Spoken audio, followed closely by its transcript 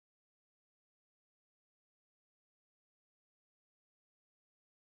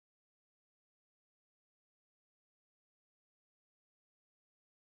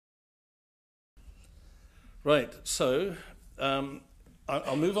Right, so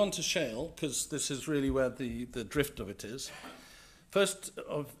I'll move on to shale because this is really where the drift of it is. First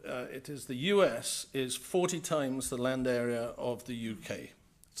of it is the US is 40 times the land area of the UK,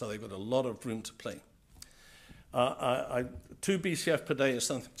 so they've got a lot of room to play. 2 BCF per day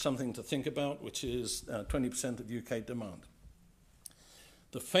is something to think about, which is 20% of UK demand.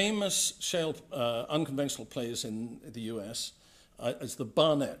 The famous shale unconventional plays in the US is the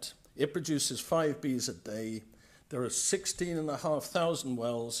Barnett. It produces 5 Bs a day. There are 16,500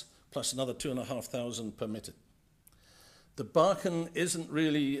 wells, plus another 2,500 permitted. The Barken isn't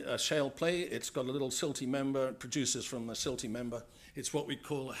really a shale play. It's got a little silty member. It produces from a silty member. It's what we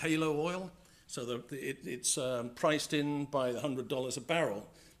call halo oil. So it's priced in by $100 a barrel.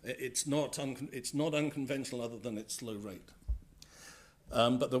 It's not unconventional other than its low rate.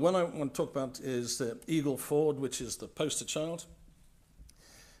 But the one I want to talk about is the Eagle Ford, which is the poster child.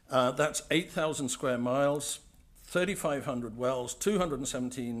 That's 8,000 square miles, 3,500 wells,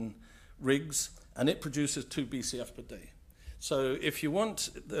 217 rigs, and it produces 2 BCF per day. So if you want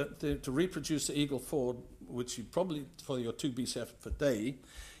to reproduce the Eagle Ford, which you probably, for your 2 BCF per day,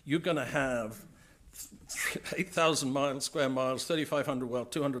 you're going to have 8,000 square miles, 3,500 wells,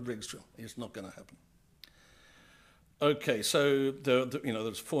 200 rigs drill. It's not going to happen. Okay, so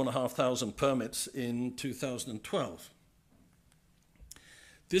there's 4,500 permits in 2012.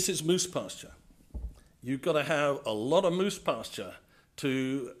 This is moose pasture. You've got to have a lot of moose pasture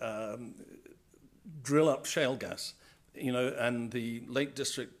to drill up shale gas, and the Lake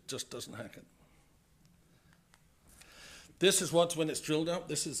District just doesn't hack it. This is when it's drilled up.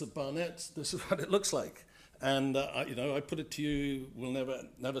 This is the Barnett. This is what it looks like. And I put it to you, we'll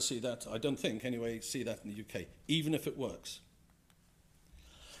never see that. I don't think, anyway, see that in the UK, even if it works.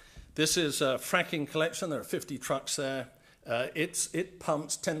 This is a fracking collection. There are 50 trucks there. It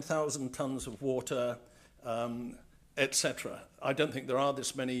pumps 10,000 tons of water, etc. I don't think there are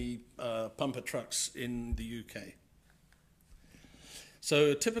this many pumper trucks in the UK.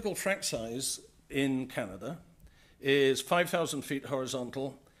 So a typical frac size in Canada is 5,000 feet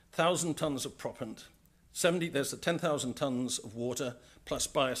horizontal, 1,000 tons of proppant, there's the 10,000 tons of water plus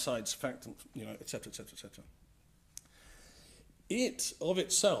biocide surfactant, etc., etc., etc. It of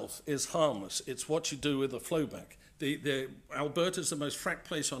itself is harmless. It's what you do with the flowback. Alberta's the most fracked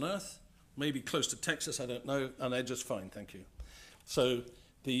place on earth, maybe close to Texas, I don't know, and they're just fine, thank you. So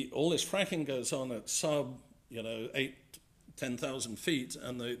all this fracking goes on at sub, 10,000 feet,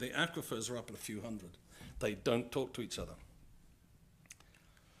 and the aquifers are up at a few hundred. They don't talk to each other.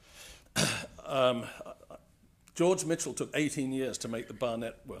 George Mitchell took 18 years to make the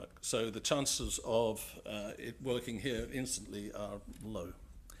Barnett work, so the chances of it working here instantly are low.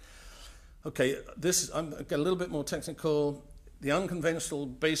 Okay, I'm going to get a little bit more technical. The unconventional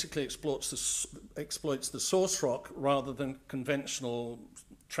basically exploits the source rock rather than conventional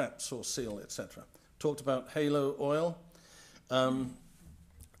trap, source seal, etc. Talked about halo oil.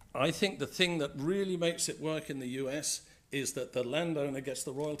 I think the thing that really makes it work in the US is that the landowner gets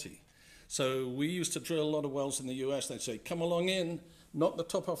the royalty. So we used to drill a lot of wells in the US. They'd say, come along in, knock the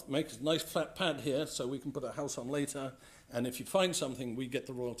top off, make a nice flat pad here so we can put a house on later. And if you find something, we get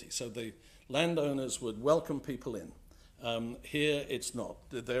the royalty. So the landowners would welcome people in. Here, it's not.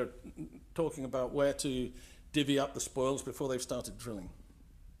 They're talking about where to divvy up the spoils before they've started drilling.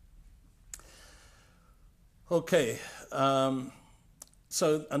 Okay.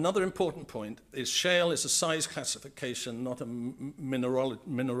 So another important point is shale is a size classification, not a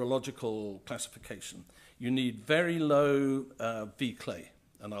mineralogical classification. You need very low V clay,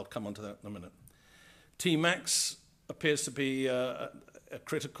 and I'll come on to that in a minute. Tmax appears to be a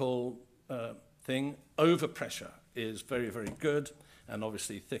critical thing. Overpressure is very, very good, and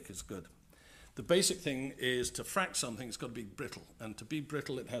obviously thick is good. The basic thing is to frack something, it's got to be brittle, and to be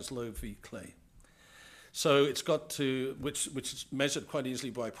brittle, it has low V clay. So it's got to, which is measured quite easily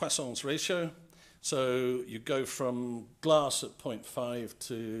by Poisson's ratio. So you go from glass at 0.5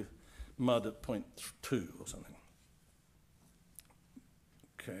 to mud at 0.2 or something.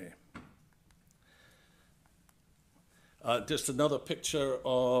 Okay. Just another picture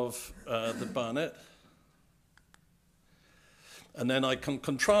of the Barnett. And then I can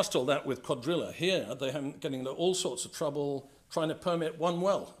contrast all that with quadrilla. Here, they're getting into all sorts of trouble trying to permit one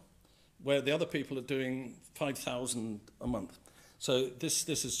well, where the other people are doing 5,000 a month. So this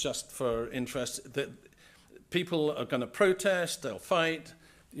is just for interest. That people are going to protest, they'll fight.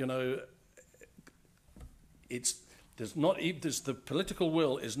 The political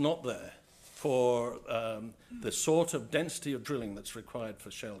will is not there for the sort of density of drilling that's required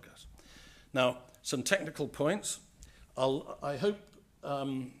for shale gas. Now, some technical points. I hope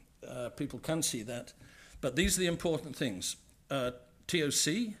people can see that. But these are the important things.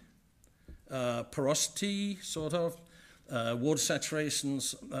 TOC, porosity, sort of, water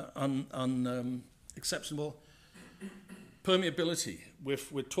saturations, unacceptable. Permeability,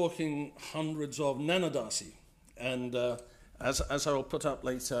 we're talking hundreds of nanodarcy. And as I will put up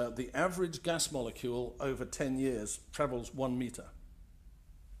later, the average gas molecule over 10 years travels 1 meter.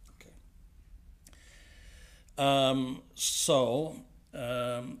 Okay.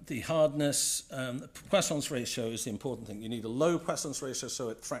 The hardness, Poisson's ratio is the important thing. You need a low Poisson's ratio so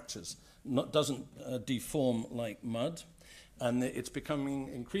it fractures, doesn't deform like mud. And it's becoming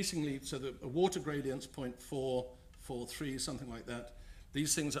increasingly, so the water gradient's 0.443, something like that.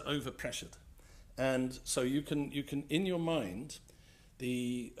 These things are overpressured. And so you can in your mind,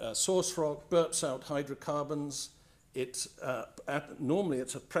 the source rock burps out hydrocarbons. Normally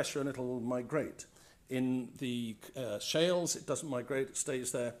it's a pressure and it'll migrate. In the shales, it doesn't migrate, it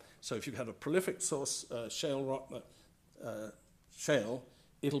stays there. So if you have a prolific source shale rock, shale,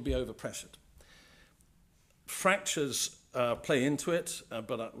 it'll be overpressured. Fractures play into it,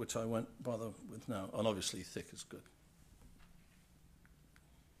 which I won't bother with now, and obviously thick is good.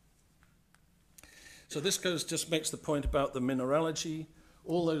 So this just makes the point about the mineralogy.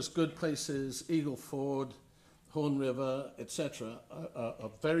 All those good places, Eagle Ford, Horn River, etc.,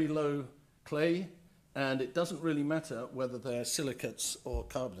 are very low clay, and it doesn't really matter whether they're silicates or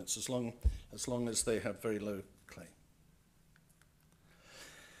carbonates, as long as they have very low clay.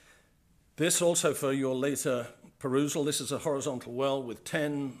 This also for your later perusal. This is a horizontal well with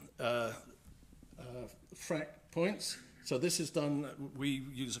 10 frac points. So this is done, we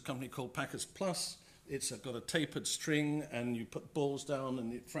use a company called Packers Plus. It's got a tapered string, and you put balls down,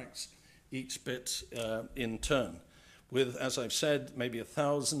 and it fracks each bit in turn, with, as I've said, maybe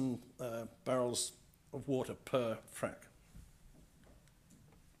 1,000 barrels of water per frac.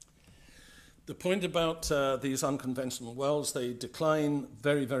 The point about these unconventional wells, they decline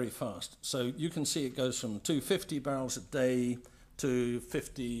very, very fast. So you can see it goes from 250 barrels a day to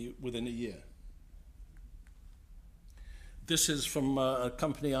 50 within a year. This is from a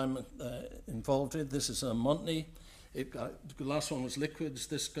company I'm involved with. This is Montney. The last one was liquids.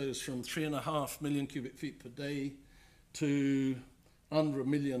 This goes from 3.5 million cubic feet per day to under 1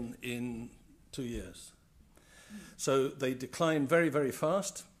 million in 2 years. So they decline very, very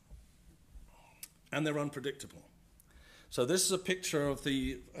fast, and they're unpredictable. So this is a picture of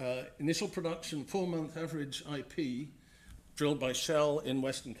the initial production 4-month average IP drilled by Shell in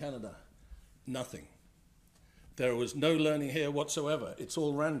Western Canada. Nothing. There was no learning here whatsoever. It's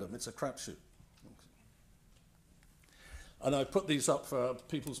all random. It's a crapshoot. And I put these up for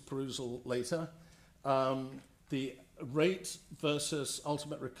people's perusal later. The rate versus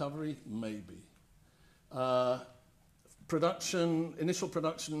ultimate recovery, maybe. Initial production,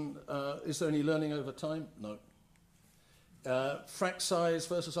 is there any learning over time? No. Frac size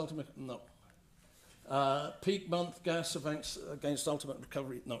versus ultimate, no. Peak month gas against ultimate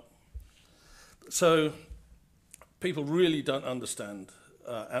recovery, no. So people really don't understand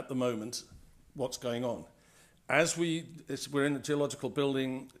at the moment what's going on. As we're in a geological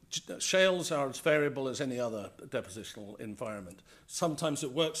building, shales are as variable as any other depositional environment. Sometimes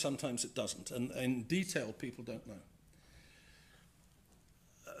it works, sometimes it doesn't. And in detail, people don't know.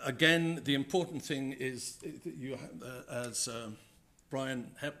 Again, the important thing is, as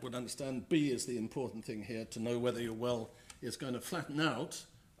Brian Hepp would understand, B is the important thing here, to know whether your well is going to flatten out,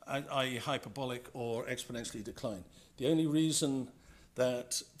 i.e. hyperbolic or exponentially decline. The only reason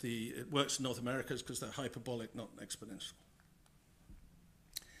that it works in North America is because they're hyperbolic, not exponential.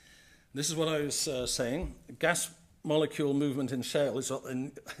 This is what I was saying. Gas molecule movement in shale is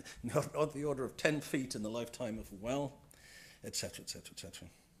on the order of 10 feet in the lifetime of a well, etc., etc., etc.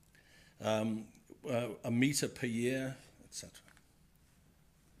 A meter per year, etc.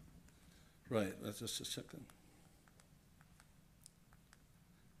 Right, let's just check them.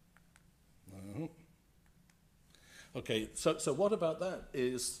 Okay, so what about that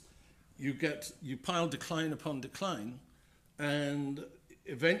is you pile decline upon decline, and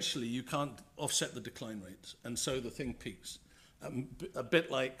eventually you can't offset the decline rate, and so the thing peaks, a bit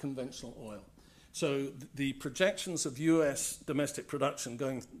like conventional oil. So the projections of US domestic production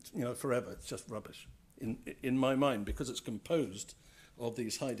going forever, it's just rubbish in my mind, because it's composed of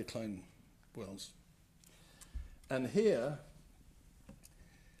these high decline wells. And here,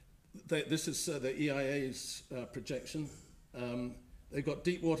 this is the EIA's projection. They've got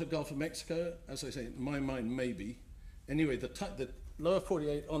deep water Gulf of Mexico, as I say, in my mind, maybe. Anyway, the lower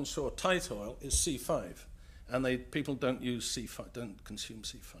 48 onshore tight oil is C5, and people don't use C5, don't consume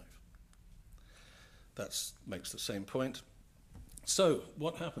C5. That makes the same point. So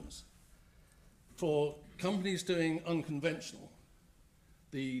what happens? For companies doing unconventional,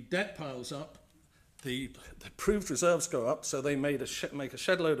 the debt piles up, the proved reserves go up, so they make a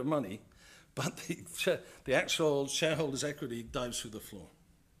shed load of money, but the actual shareholders' equity dives through the floor.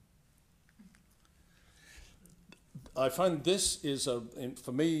 I find this is,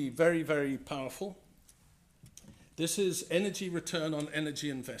 for me, very, very powerful. This is energy return on energy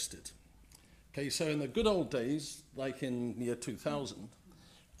invested. Okay, so in the good old days, like in the year 2000,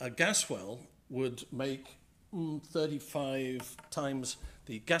 a gas well would make 35 times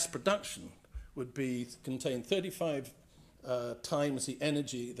the gas production would contain 35 times the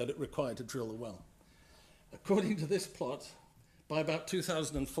energy that it required to drill the well. According to this plot, by about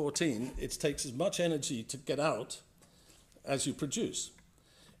 2014, it takes as much energy to get out as you produce.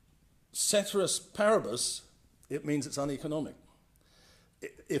 Ceteris paribus, it means it's uneconomic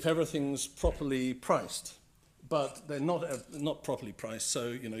if everything's properly priced. But they're not properly priced, so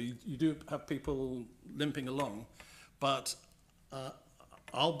you do have people limping along. But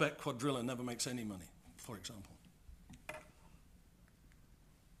I'll bet Quadrilla never makes any money, for example.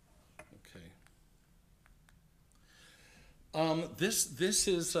 Okay. This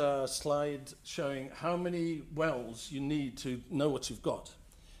is a slide showing how many wells you need to know what you've got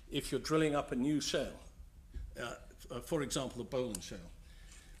if you're drilling up a new shale, for example, the Boland Shale.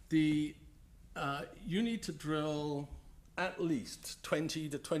 You need to drill at least 20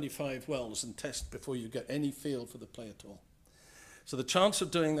 to 25 wells and test before you get any feel for the play at all. So the chance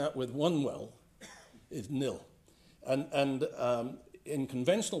of doing that with one well is nil. And in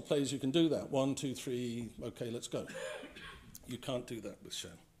conventional plays, you can do that. 1, 2, 3, okay, let's go. You can't do that with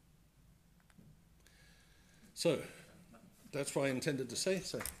Shale. So that's what I intended to say.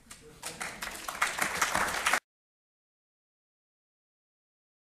 So